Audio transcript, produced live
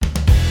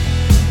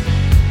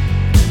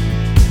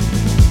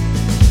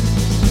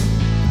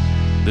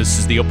This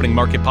is the Opening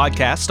Market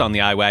Podcast on the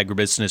Iowa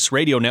Agribusiness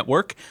Radio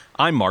Network.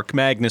 I'm Mark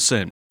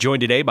Magnuson,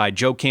 joined today by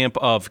Joe Camp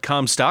of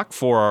Commstock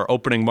for our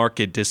opening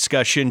market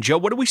discussion. Joe,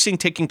 what are we seeing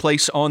taking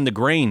place on the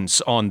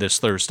grains on this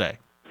Thursday?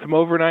 Some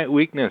overnight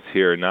weakness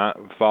here, not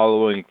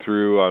following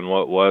through on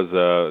what was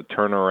a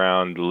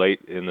turnaround late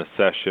in the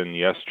session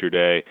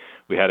yesterday.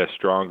 We had a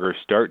stronger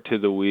start to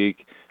the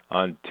week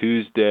on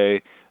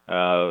Tuesday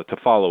to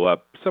follow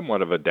up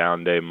somewhat of a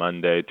down day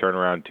Monday,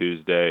 turnaround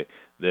Tuesday,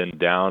 then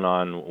down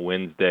on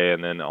Wednesday,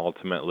 and then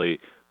ultimately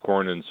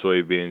corn and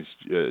soybeans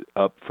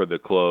up for the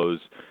close.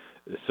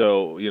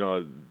 So,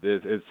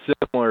 it's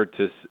similar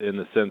to in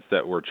the sense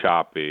that we're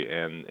choppy,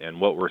 and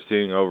what we're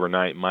seeing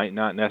overnight might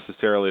not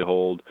necessarily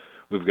hold.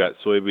 We've got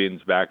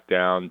soybeans back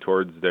down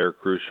towards their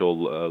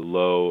crucial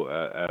low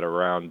at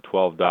around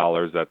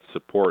 $12. That's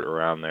support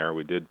around there.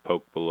 We did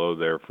poke below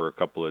there for a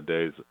couple of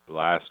days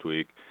last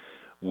week.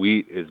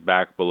 Wheat is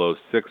back below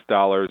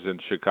 $6 in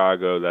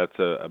Chicago. That's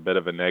a bit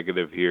of a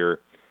negative here,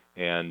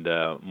 and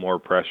more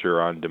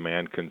pressure on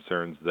demand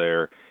concerns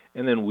there.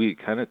 And then wheat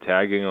kind of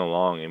tagging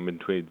along in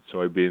between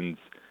soybeans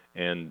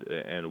and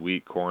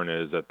wheat. Corn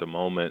is at the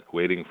moment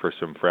waiting for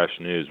some fresh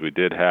news. We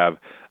did have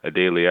a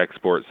daily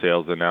export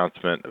sales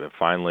announcement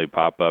finally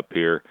pop up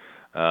here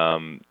for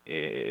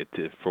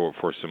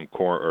some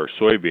corn or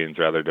soybeans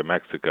rather to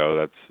Mexico.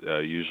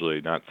 That's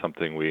usually not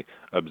something we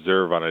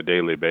observe on a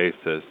daily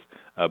basis.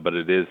 But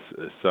it is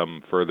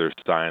some further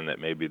sign that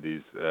maybe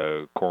these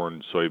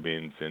corn,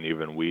 soybeans, and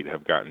even wheat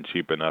have gotten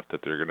cheap enough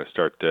that they're going to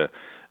start to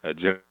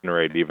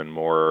generate even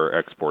more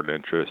export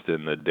interest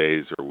in the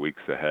days or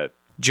weeks ahead.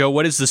 Joe,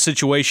 what is the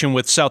situation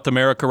with South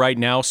America right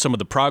now, some of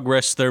the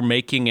progress they're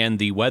making, and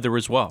the weather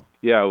as well?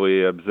 Yeah,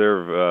 we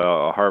observe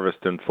a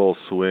harvest in full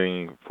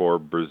swing for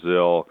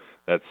Brazil.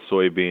 That's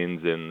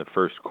soybeans in the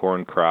first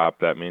corn crop.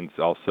 That means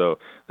also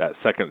that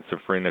second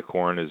safrinha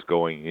corn is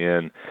going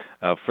in.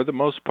 For the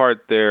most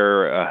part,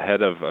 they're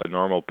ahead of a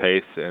normal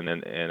pace, and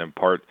in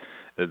part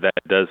that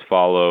does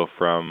follow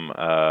from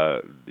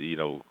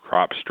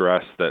crop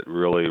stress that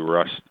really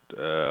rushed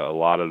a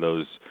lot of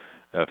those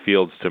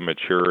fields to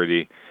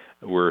maturity.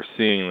 We're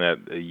seeing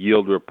that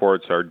yield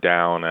reports are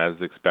down as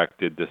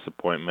expected.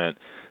 Disappointment.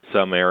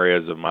 Some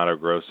areas of Mato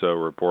Grosso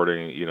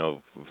reporting,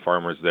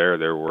 farmers there,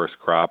 their worst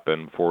crop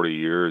in 40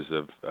 years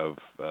of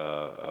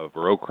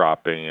row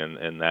cropping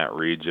in that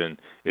region.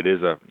 It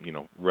is a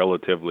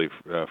relatively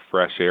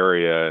fresh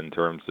area in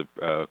terms of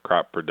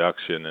crop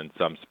production in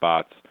some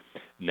spots.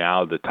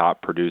 Now the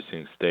top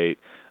producing state,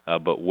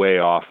 but way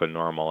off a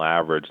normal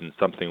average, and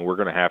something we're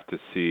going to have to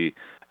see,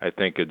 I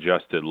think,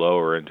 adjusted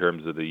lower in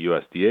terms of the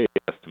USDA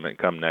estimate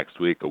come next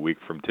week. A week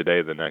from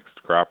today, the next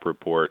crop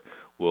report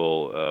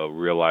will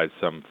realize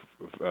some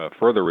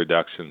further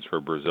reductions for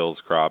Brazil's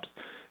crops.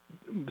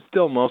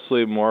 Still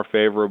mostly more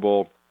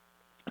favorable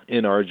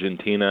in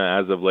Argentina.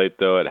 As of late,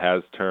 though, it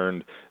has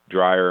turned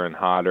drier and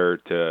hotter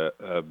to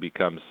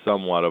become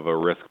somewhat of a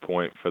risk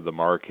point for the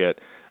market.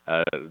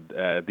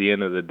 At the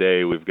end of the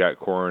day, we've got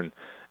corn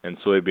and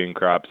soybean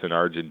crops in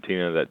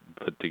Argentina that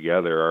put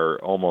together are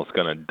almost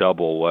going to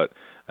double what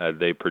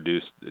they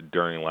produced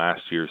during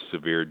last year's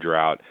severe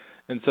drought.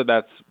 And so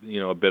that's,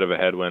 a bit of a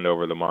headwind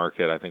over the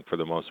market. I think for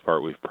the most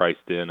part, we've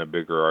priced in a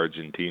bigger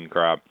Argentine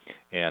crop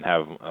and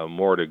have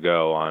more to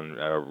go on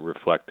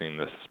reflecting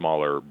the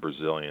smaller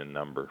Brazilian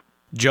number.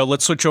 Joe,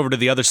 let's switch over to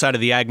the other side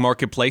of the ag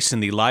marketplace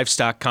in the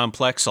livestock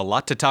complex. A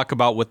lot to talk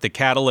about with the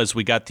cattle as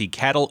we got the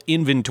cattle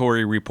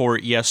inventory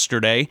report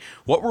yesterday.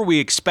 What were we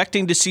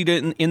expecting to see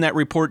in that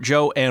report,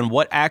 Joe, and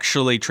what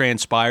actually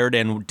transpired,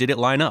 and did it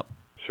line up?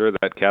 Sure,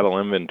 that cattle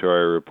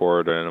inventory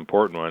report, an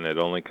important one. It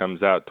only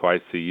comes out twice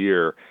a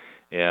year.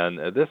 And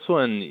this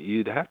one,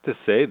 you'd have to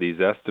say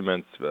these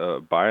estimates,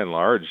 by and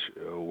large,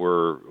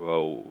 were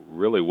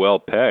really well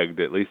pegged,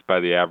 at least by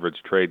the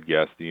average trade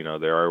guest.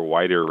 There are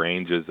wider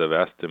ranges of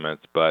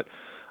estimates, but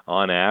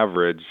on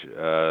average,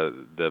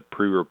 the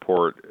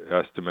pre-report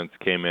estimates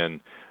came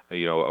in,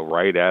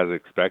 right as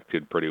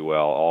expected pretty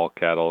well. All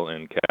cattle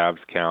and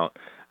calves count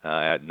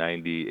at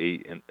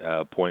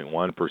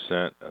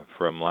 98.1%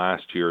 from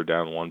last year,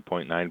 down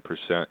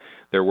 1.9%.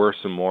 There were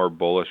some more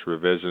bullish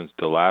revisions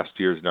to last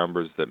year's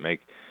numbers that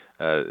make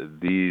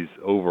these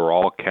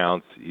overall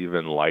counts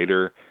even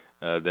lighter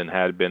than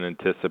had been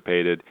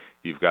anticipated.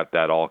 You've got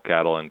that all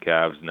cattle and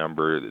calves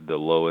number, the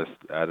lowest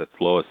at its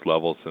lowest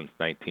level since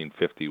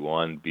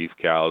 1951. Beef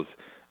cows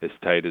as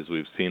tight as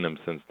we've seen them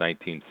since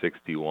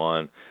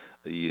 1961.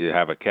 You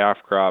have a calf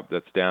crop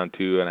that's down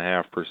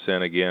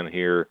 2.5% again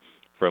here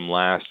from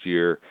last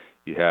year.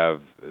 You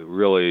have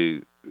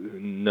really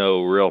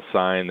no real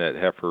sign that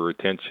heifer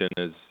retention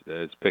is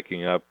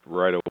picking up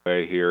right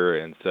away here,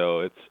 and so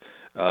it's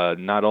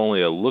not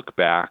only a look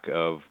back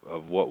of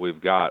what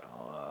we've got,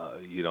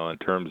 in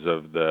terms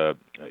of the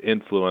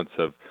influence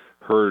of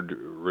herd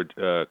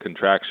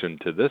contraction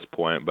to this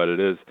point, but it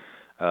is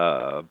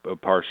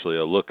partially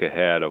a look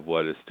ahead of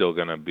what is still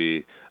going to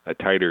be a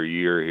tighter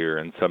year here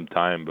and some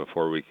time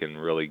before we can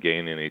really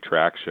gain any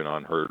traction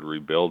on herd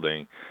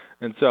rebuilding.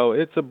 And so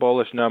it's a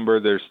bullish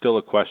number. There's still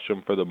a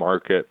question for the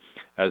market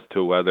as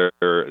to whether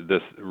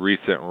this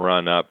recent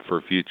run up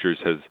for futures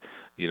has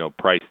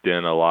priced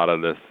in a lot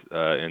of this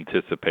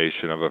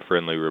anticipation of a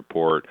friendly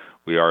report.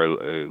 We are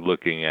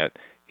looking at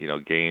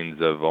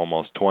gains of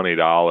almost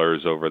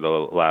 $20 over the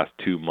last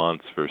 2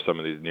 months for some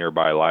of these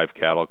nearby live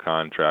cattle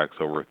contracts,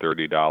 over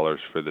 $30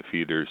 for the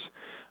feeders.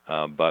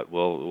 But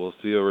we'll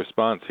see a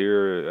response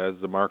here as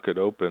the market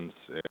opens,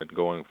 and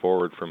going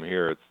forward from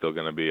here, it's still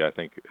going to be, I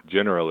think,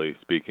 generally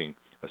speaking,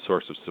 a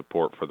source of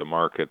support for the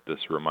market.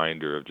 This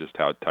reminder of just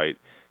how tight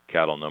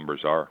cattle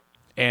numbers are.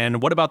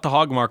 And what about the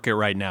hog market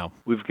right now?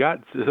 We've got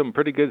some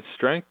pretty good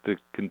strength to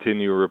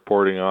continue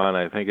reporting on.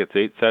 I think it's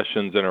 8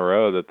 sessions in a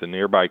row that the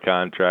nearby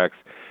contracts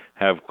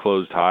have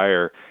closed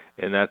higher,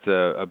 and that's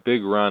a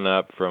big run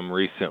up from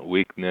recent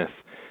weakness.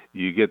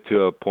 You get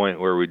to a point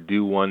where we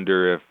do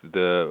wonder if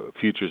the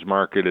futures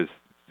market is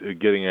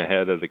getting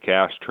ahead of the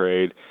cash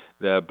trade,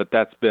 but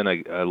that's been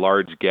a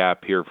large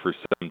gap here for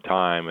some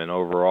time, and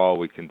overall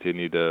we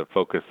continue to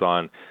focus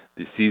on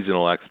the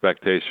seasonal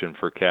expectation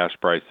for cash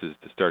prices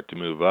to start to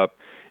move up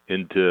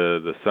into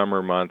the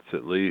summer months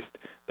at least.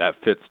 That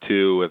fits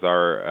too with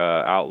our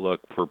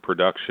outlook for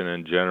production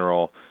in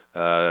general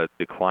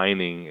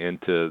declining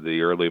into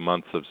the early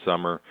months of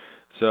summer.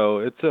 So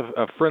it's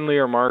a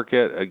friendlier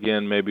market,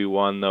 again, maybe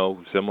one,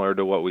 though, similar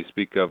to what we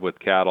speak of with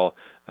cattle,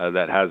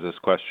 that has us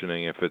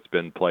questioning if it's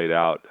been played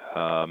out,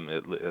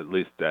 at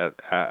least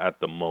at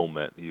the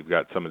moment. You've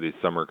got some of these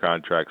summer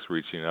contracts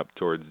reaching up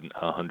towards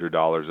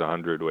 $100 a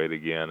hundredweight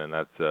again, and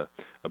that's a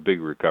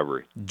big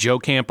recovery. Joe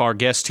Camp, our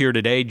guest here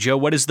today. Joe,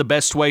 what is the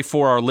best way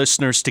for our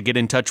listeners to get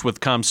in touch with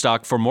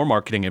Commstock for more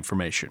marketing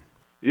information?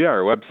 Yeah,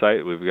 our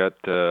website, we've got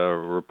a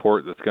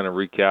report that's going to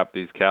recap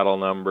these cattle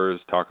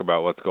numbers, talk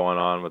about what's going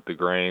on with the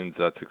grains.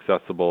 That's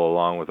accessible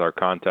along with our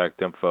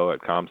contact info at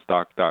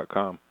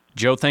Commstock.com.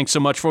 Joe, thanks so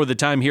much for the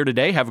time here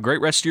today. Have a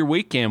great rest of your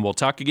week, and we'll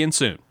talk again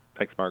soon.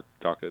 Thanks, Mark.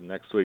 Talk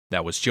next week.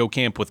 That was Joe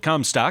Camp with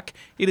Commstock.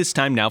 It is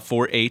time now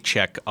for a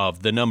check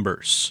of the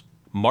numbers.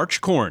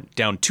 March corn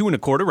down 2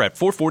 1/4 at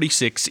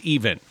 446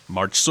 even.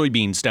 March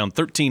soybeans down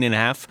 13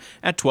 1/2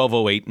 at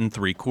 1208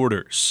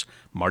 3/4.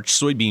 March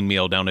soybean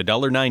meal down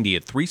 $1.90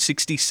 at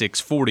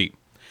 366.40.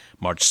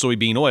 March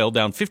soybean oil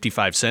down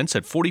 55 cents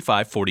at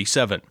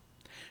 45.47.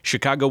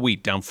 Chicago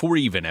wheat down 4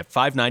 even at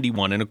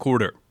 591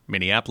 1/4.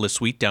 Minneapolis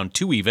wheat down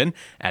 2 even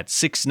at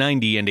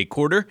 690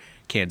 1/4.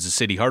 Kansas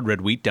City hard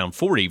red wheat down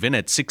 4 even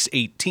at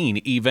 618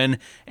 even,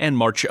 and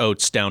March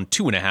oats down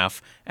 2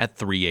 1/2 at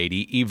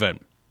 380 even.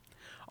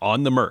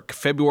 On the Merc,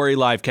 February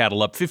live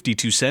cattle up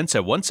 52 cents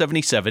at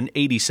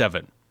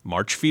 177.87.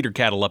 March feeder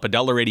cattle up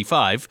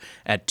 $1.85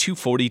 at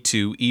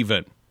 242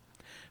 even.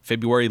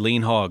 February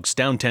lean hogs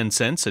down 10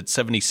 cents at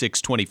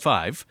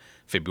 76.25.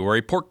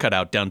 February pork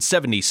cutout down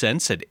 70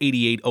 cents at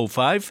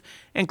 88.05,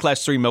 and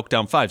Class 3 milk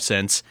down 5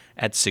 cents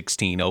at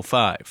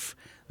 16.05.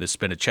 This has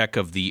been a check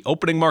of the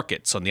opening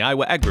markets on the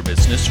Iowa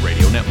Agribusiness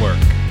Radio Network.